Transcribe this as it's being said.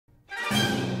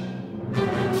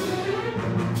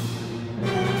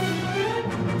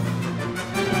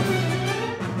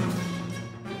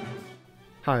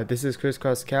Hi, this is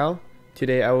Crisscross Cal.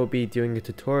 Today I will be doing a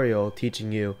tutorial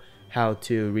teaching you how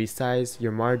to resize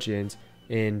your margins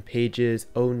in Pages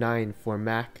 09 for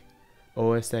Mac,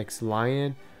 OS X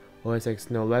Lion, OS X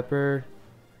Snow Leopard,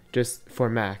 just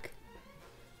for Mac.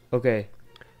 Okay,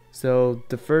 so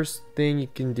the first thing you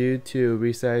can do to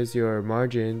resize your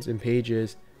margins in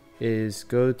Pages is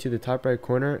go to the top right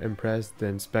corner and press the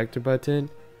inspector button.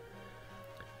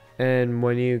 And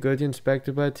when you go to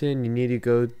inspector button,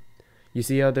 you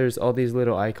see how there's all these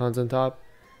little icons on top?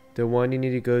 The one you need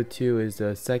to go to is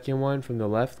the second one from the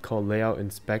left called Layout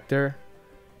Inspector.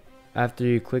 After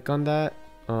you click on that,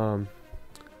 so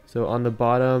on the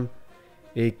bottom,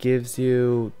 it gives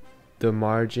you the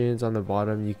margins on the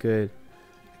bottom. You could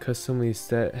customly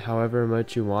set however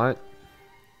much you want.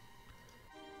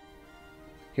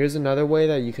 Here's another way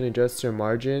that you can adjust your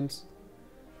margins.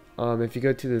 If you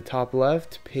go to the top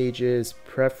left, Pages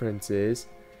Preferences,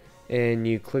 and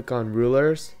you click on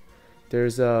Rulers,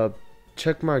 there's a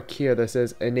check mark here that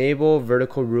says Enable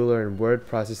Vertical Ruler in Word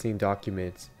Processing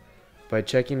Documents. By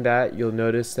checking that, you'll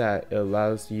notice that it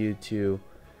allows you to,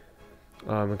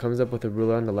 it comes up with a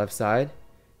ruler on the left side.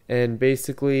 And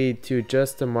basically, to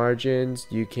adjust the margins,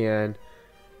 you can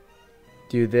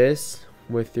do this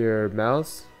with your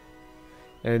mouse.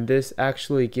 And this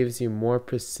actually gives you more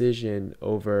precision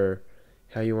over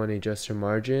how you want to adjust your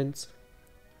margins.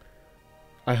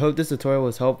 I hope this tutorial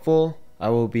was helpful. I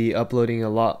will be uploading a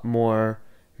lot more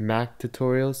Mac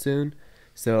tutorials soon,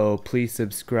 so please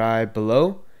subscribe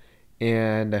below,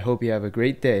 and I hope you have a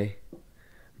great day.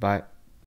 Bye.